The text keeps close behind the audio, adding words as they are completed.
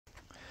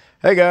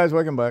Hey guys,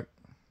 welcome back.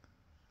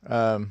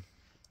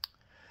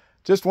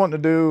 Just wanting to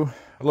do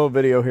a little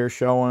video here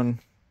showing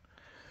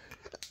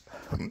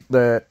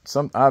that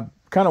I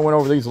kind of went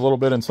over these a little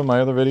bit in some of my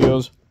other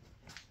videos,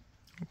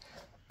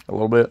 a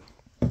little bit,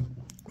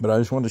 but I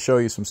just wanted to show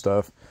you some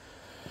stuff.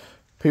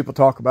 People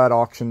talk about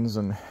auctions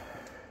and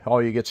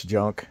all you get's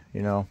junk,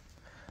 you know.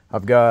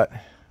 I've got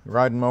a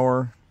riding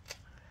mower.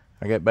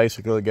 I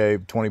basically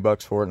gave 20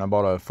 bucks for it, and I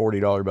bought a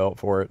 $40 belt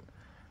for it.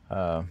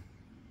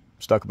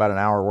 Stuck about an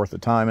hour worth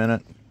of time in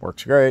it.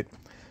 Works great.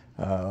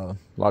 A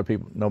lot of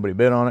people, nobody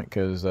bid on it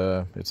because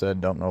it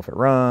said don't know if it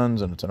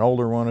runs, and it's an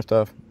older one and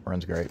stuff.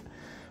 Runs great.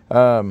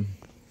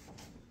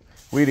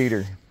 Weed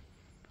eater.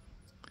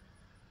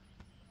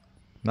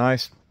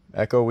 Nice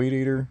Echo weed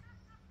eater.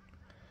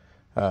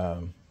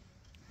 Got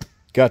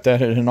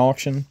that at an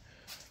auction.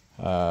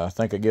 I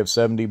think I give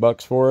 70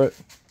 bucks for it.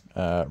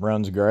 It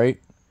runs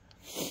great.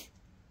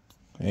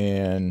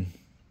 And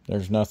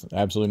there's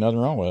absolutely nothing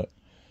wrong with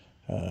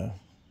it.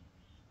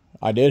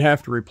 I did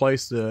have to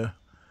replace the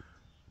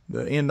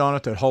end on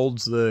it that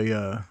holds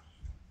the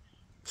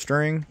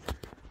string,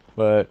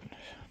 but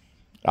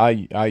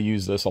I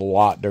use this a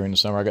lot during the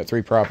summer. I got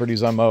 3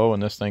 properties I mow,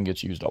 and this thing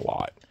gets used a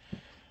lot.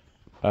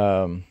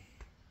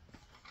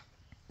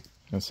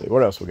 Let's see,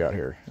 what else we got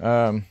here?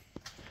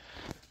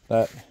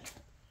 That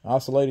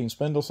oscillating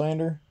spindle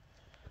sander,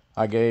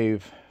 I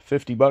gave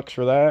 50 bucks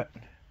for that.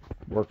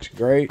 Works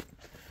great.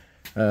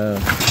 Throw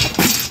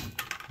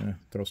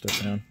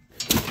stuff down.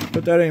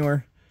 Put that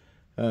anywhere.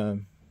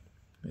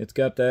 It's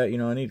got that, you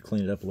know, I need to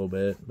clean it up a little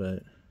bit,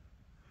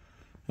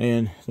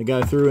 and the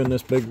guy threw in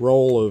this big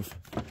roll of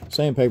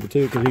sandpaper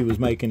too, because he was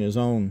making his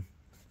own,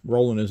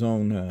 rolling his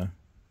own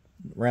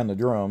around the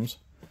drums.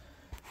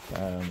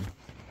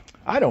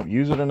 I don't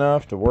use it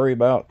enough to worry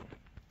about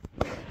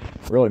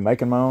really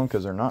making my own,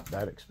 because they're not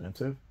that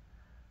expensive.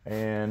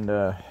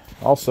 And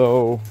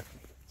also,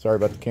 sorry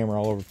about the camera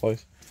all over the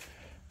place.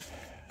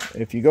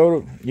 If you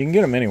go to, you can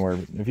get them anywhere.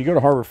 If you go to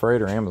Harbor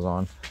Freight or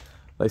Amazon,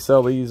 they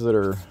sell these that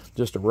are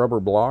just a rubber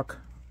block.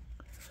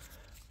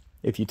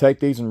 If you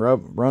take these and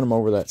run them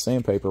over that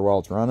sandpaper while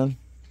it's running,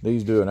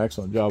 these do an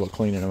excellent job of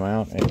cleaning them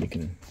out, and you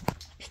can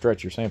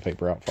stretch your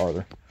sandpaper out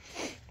farther.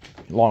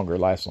 Longer,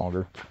 lasts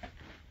longer.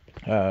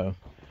 The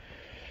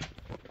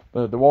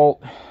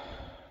DeWalt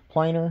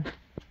planer.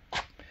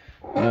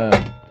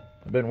 I've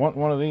been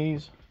wanting one of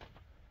these.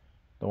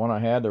 The one I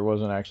had, there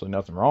wasn't actually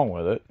nothing wrong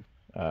with it.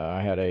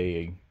 I had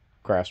a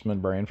Craftsman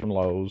brand from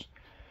Lowe's,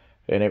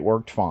 and it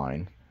worked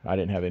fine. I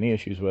didn't have any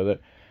issues with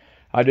it.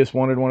 I just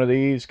wanted one of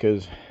these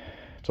because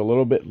it's a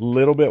little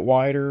bit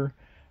wider.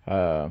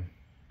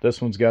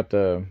 This one's got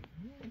the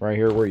right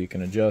here where you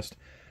can adjust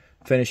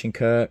finishing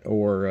cut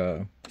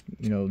or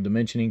you know,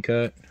 dimensioning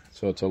cut,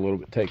 so it's a little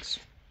bit, takes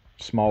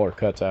smaller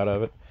cuts out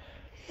of it.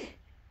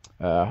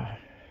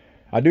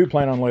 I do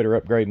plan on later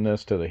upgrading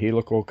this to the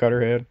helical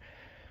cutter head,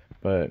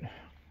 but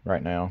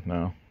right now,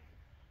 no,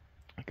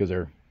 because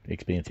they're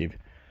expensive.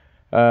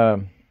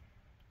 But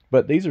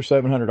these are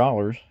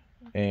 $700,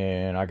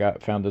 and I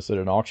found this at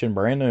an auction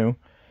brand new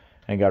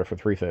and got it for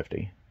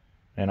 $350.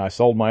 And I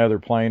sold my other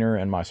planer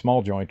and my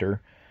small jointer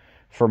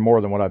for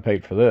more than what I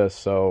paid for this,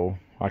 so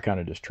I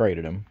kind of just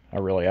traded them. I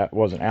really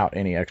wasn't out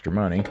any extra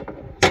money.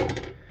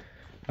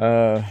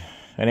 And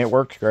it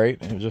works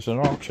great. It was just an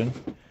auction.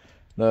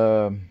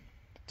 The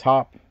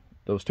top,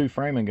 those 2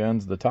 framing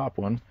guns, the top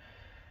one,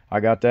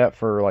 I got that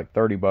for like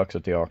 30 bucks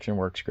at the auction.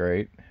 Works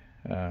great.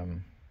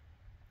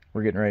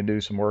 We're getting ready to do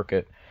some work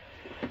at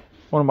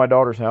one of my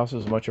daughter's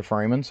houses, a bunch of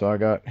framing, so I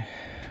got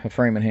a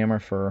framing hammer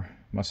for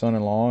my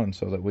son-in-law, and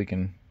so that we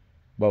can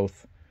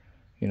both,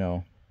 you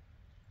know,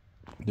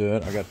 do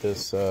it. I got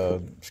this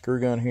screw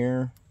gun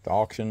here, the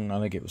auction,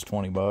 I think it was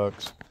 20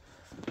 bucks.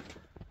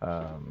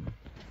 I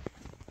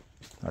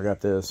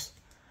got this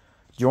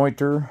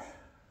jointer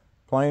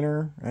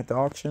planer at the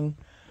auction.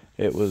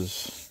 It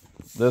was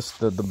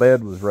the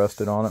bed was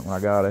rusted on it when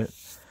I got it,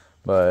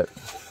 but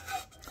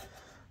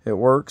it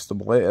works. The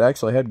blade, it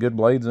actually had good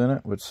blades in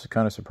it, which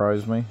kind of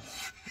surprised me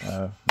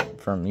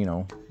from, you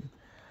know,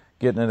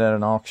 getting it at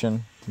an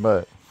auction.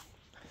 But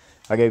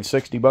I gave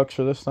 60 bucks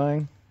for this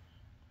thing.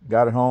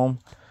 Got it home,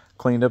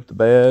 cleaned up the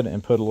bed,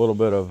 and put a little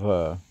bit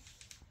of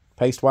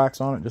paste wax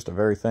on it, just a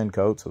very thin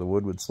coat, so the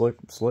wood would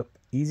slip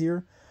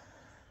easier.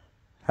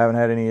 Haven't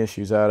had any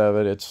issues out of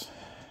it. It's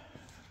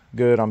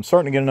good. I'm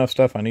starting to get enough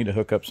stuff. I need to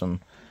hook up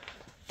some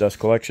dust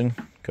collection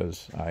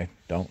because I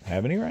don't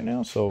have any right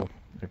now. So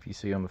if you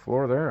see on the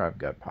floor there, I've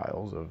got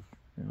piles of,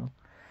 you know,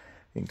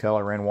 you can tell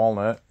I ran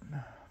walnut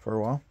for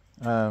a while.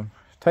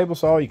 Table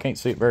saw, you can't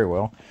see it very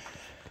well,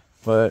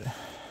 but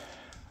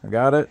I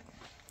got it.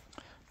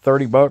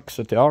 30 bucks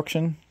at the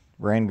auction.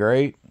 Ran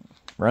great.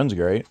 Runs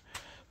great.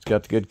 It's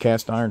got the good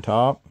cast iron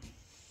top.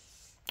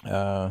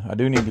 I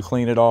do need to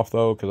clean it off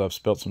though, because I've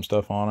spilt some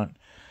stuff on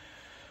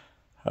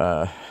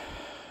it.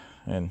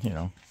 And, you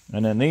know,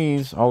 and then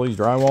all these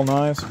drywall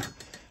knives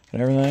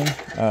and everything.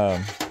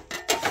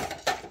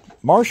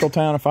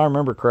 Marshalltown, if I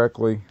remember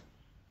correctly,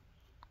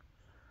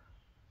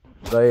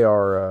 they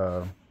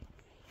are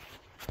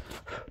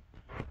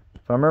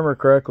I remember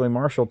correctly,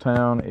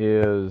 Marshalltown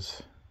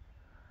is,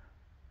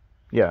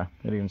 yeah,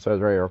 it even says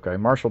right here, okay.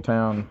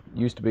 Marshalltown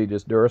used to be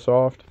just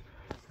Durasoft.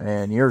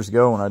 And years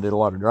ago when I did a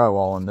lot of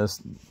drywalling,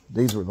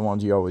 these were the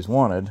ones you always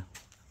wanted.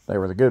 They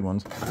were the good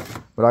ones.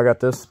 But I got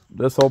this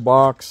whole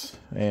box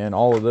and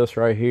all of this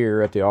right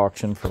here at the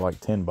auction for like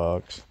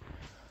 $10.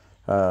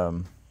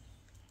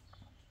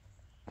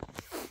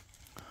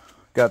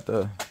 Got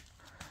the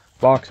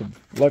box of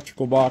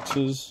electrical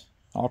boxes,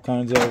 all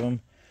kinds of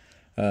them.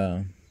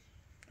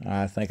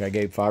 I think I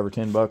gave $5 or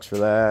 $10 for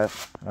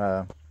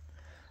that.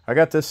 I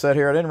got this set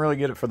here. I didn't really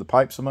get it for the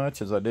pipe so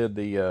much as I did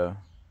the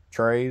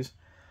trays.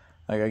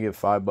 I think I give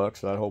 $5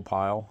 for that whole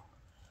pile.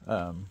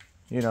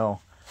 You know,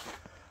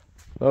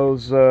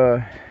 those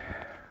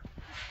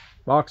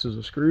boxes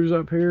of screws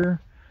up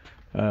here,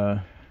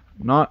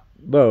 not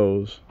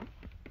those,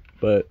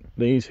 but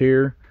these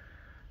here,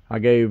 I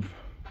gave,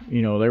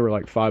 you know, they were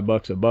like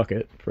 $5 a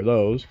bucket for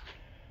those.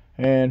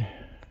 And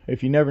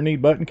if you never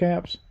need button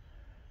caps,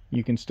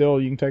 you can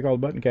take all the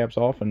button caps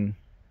off and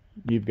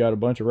you've got a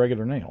bunch of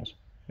regular nails,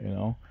 you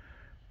know.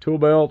 Tool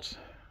belts,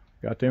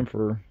 got them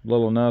for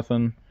little or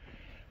nothing.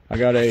 I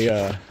got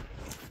a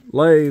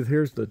lathe.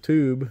 Here's the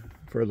tube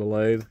for the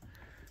lathe.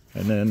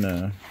 And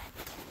then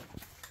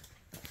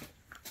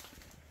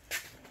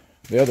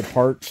the other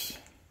parts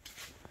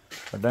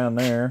are down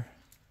there.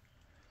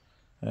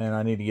 And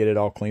I need to get it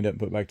all cleaned up and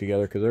put back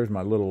together because there's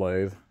my little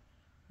lathe.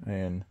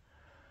 And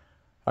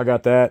I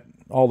got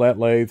all that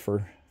lathe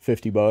for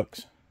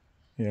 $50,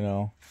 you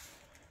know.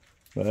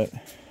 But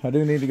I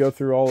do need to go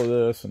through all of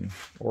this and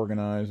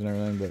organize and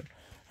everything. But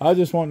I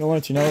just wanted to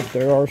let you know that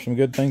there are some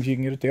good things you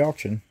can get at the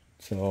auction.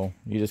 So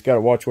you just got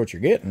to watch what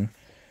you're getting.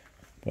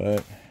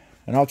 And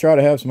I'll try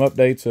to have some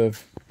updates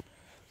of,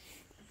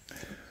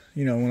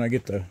 you know, when I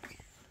get the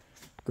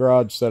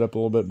garage set up a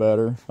little bit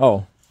better.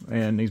 Oh,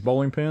 and these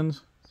bowling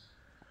pins.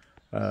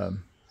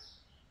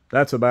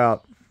 That's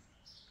about,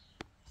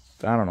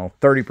 I don't know,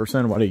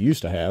 30% of what it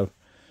used to have.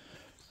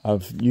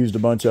 I've used a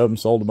bunch of them,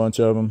 sold a bunch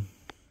of them.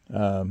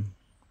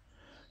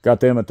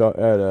 Got them at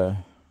a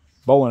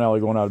bowling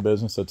alley going out of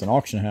business. It's an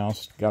auction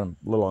house. Got them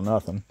little or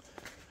nothing.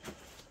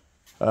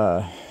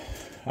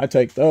 I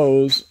take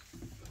those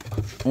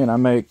and I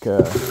make,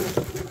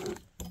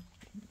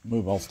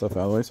 move all stuff out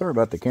of the way. Sorry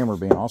about the camera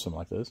being awesome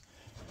like this.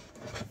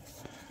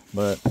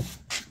 But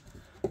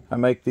I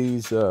make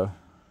these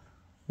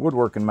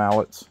woodworking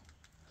mallets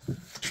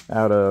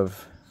out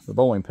of the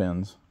bowling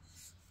pins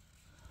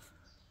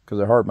because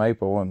they're hard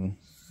maple, and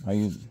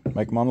I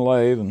make them on the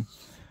lathe and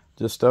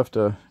just stuff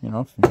to, you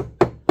know, if you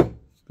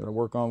gotta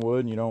work on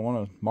wood and you don't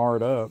want to mar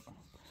it up.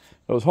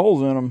 Those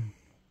holes in them,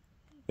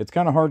 it's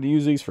kind of hard to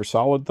use these for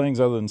solid things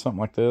other than something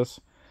like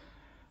this,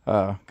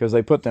 because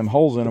they put them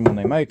holes in them when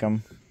they make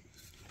them.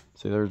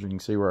 See, there's, you can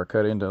see where I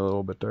cut into a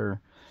little bit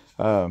there.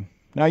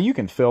 Now you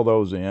can fill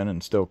those in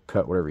and still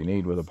cut whatever you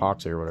need with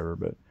epoxy or whatever,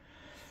 but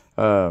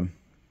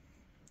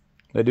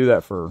they do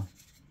that for,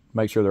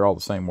 make sure they're all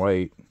the same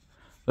weight.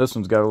 This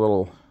one's got a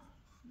little,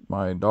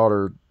 my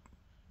daughter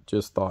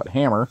just thought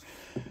hammer,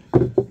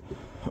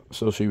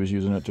 so she was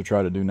using it to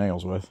try to do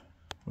nails with,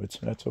 which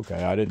that's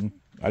okay. I didn't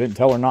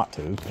tell her not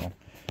to. So.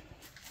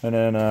 And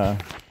then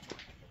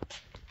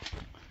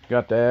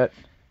got that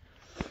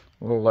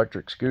little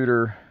electric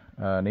scooter.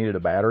 Needed a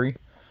battery.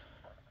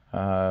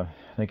 I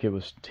think it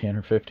was 10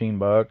 or 15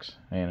 bucks,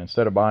 and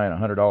instead of buying a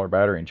 $100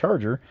 battery and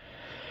charger,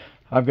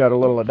 I've got a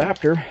little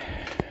adapter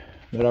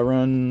that I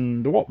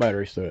run DeWalt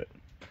batteries to it,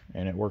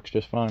 and it works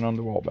just fine on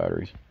DeWalt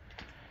batteries.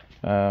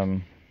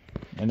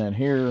 And then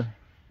here,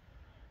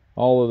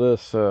 all of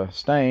this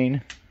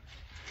stain,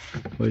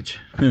 which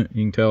you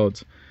can tell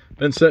it's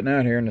been sitting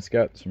out here and it's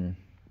got some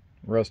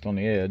rust on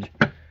the edge.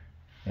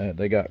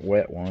 They got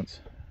wet once.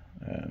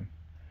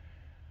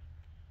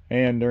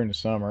 And during the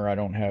summer, I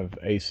don't have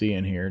AC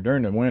in here.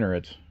 During the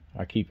winter,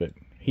 I keep it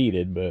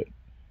heated, but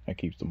that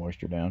keeps the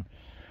moisture down.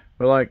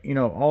 But like, you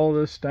know, all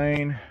this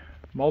stain,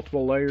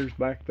 multiple layers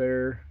back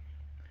there,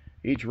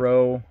 each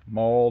row,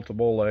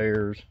 multiple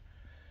layers.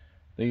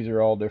 These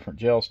are all different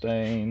gel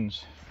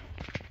stains.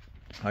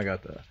 I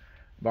got the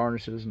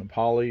varnishes and the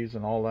polys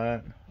and all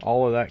that.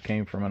 All of that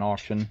came from an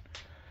auction.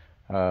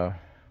 Gave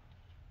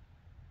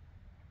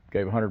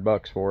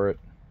 $100 for it,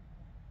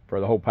 for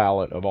the whole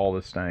palette of all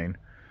this stain.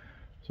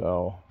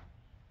 So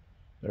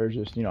there's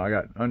just, you know, I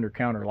got under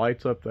counter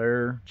lights up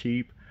there,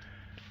 cheap.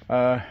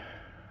 I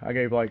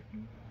gave like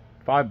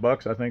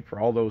 $5 I think for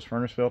all those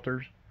furnace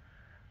filters,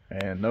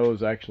 and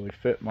those actually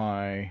fit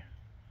my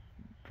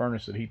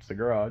furnace that heats the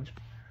garage.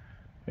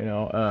 You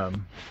know,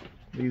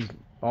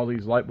 all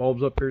these light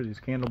bulbs up here, these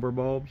Candleburr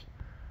bulbs,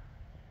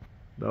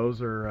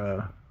 those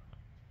are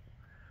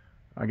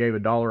I gave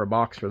 $1 a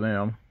box for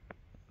them.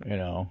 You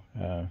know,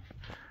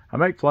 I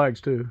make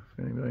flags too,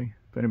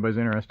 if anybody's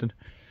interested.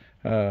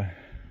 I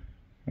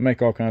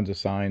make all kinds of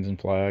signs and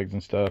flags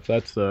and stuff.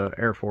 That's the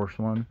Air Force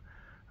one.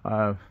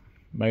 I've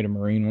made a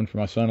Marine one for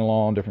my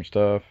son-in-law and different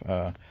stuff.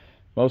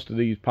 Most of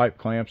these pipe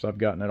clamps I've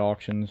gotten at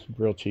auctions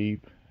real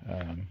cheap.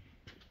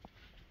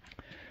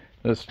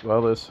 This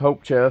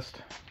Hope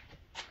chest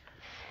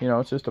you know,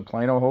 it's just a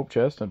plain old Hope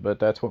chest, but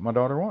that's what my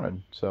daughter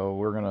wanted. So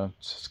we're gonna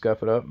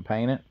scuff it up and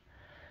paint it.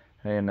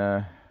 And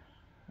I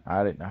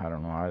don't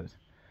know,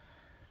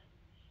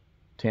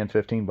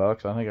 10-15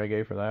 bucks I think I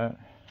gave for that.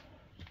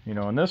 You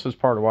know, and this is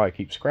part of why I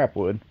keep scrap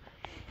wood.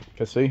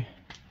 Cause see,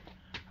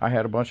 I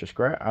had a bunch of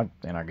scrap,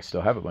 and I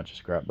still have a bunch of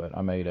scrap, but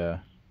I made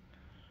a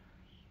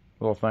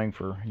little thing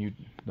for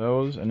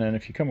those. And then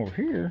if you come over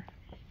here,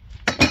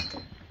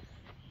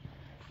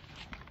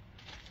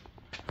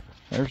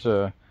 there's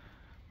a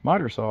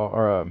miter saw,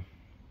 or a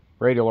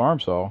radial arm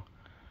saw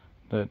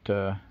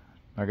that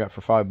I got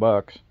for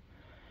 $5,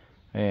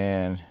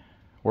 and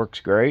works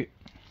great.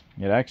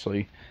 It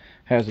actually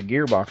has a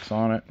gearbox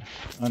on it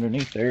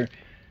underneath there,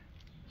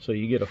 so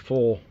you can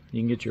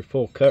get your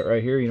full cut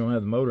right here. You don't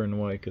have the motor in the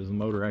way, because the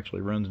motor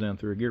actually runs down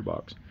through a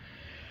gearbox.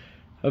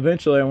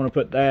 Eventually I want to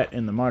put that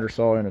and the miter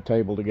saw in a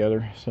table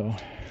together. So,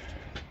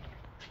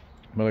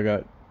 but I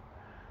got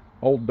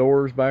old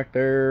doors back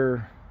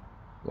there,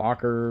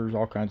 lockers,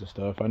 all kinds of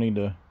stuff. I need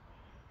to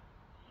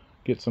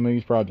get some of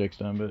these projects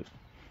done. But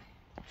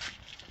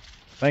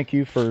thank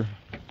you if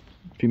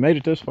you made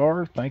it this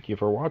far, thank you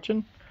for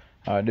watching.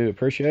 I do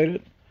appreciate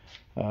it.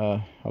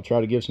 I'll try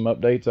to give some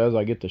updates as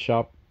I get the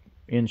shop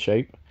in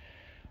shape.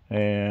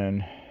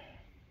 And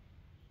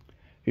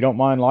if you don't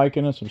mind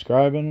liking and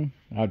subscribing,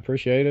 I'd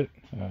appreciate it.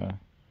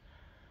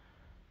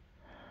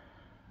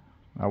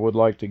 I would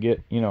like to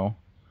get, you know,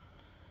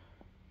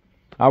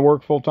 I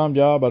work a full-time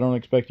job. I don't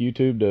expect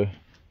YouTube to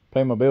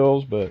pay my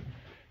bills, but,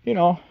 you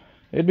know,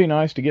 it'd be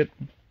nice to get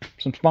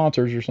some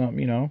sponsors or something,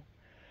 you know.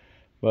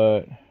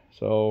 But,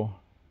 so,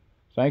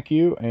 thank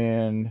you,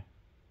 and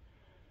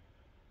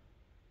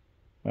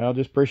I'll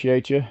just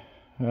appreciate you.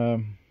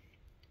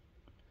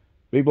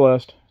 Be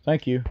blessed.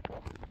 Thank you.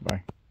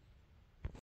 Bye.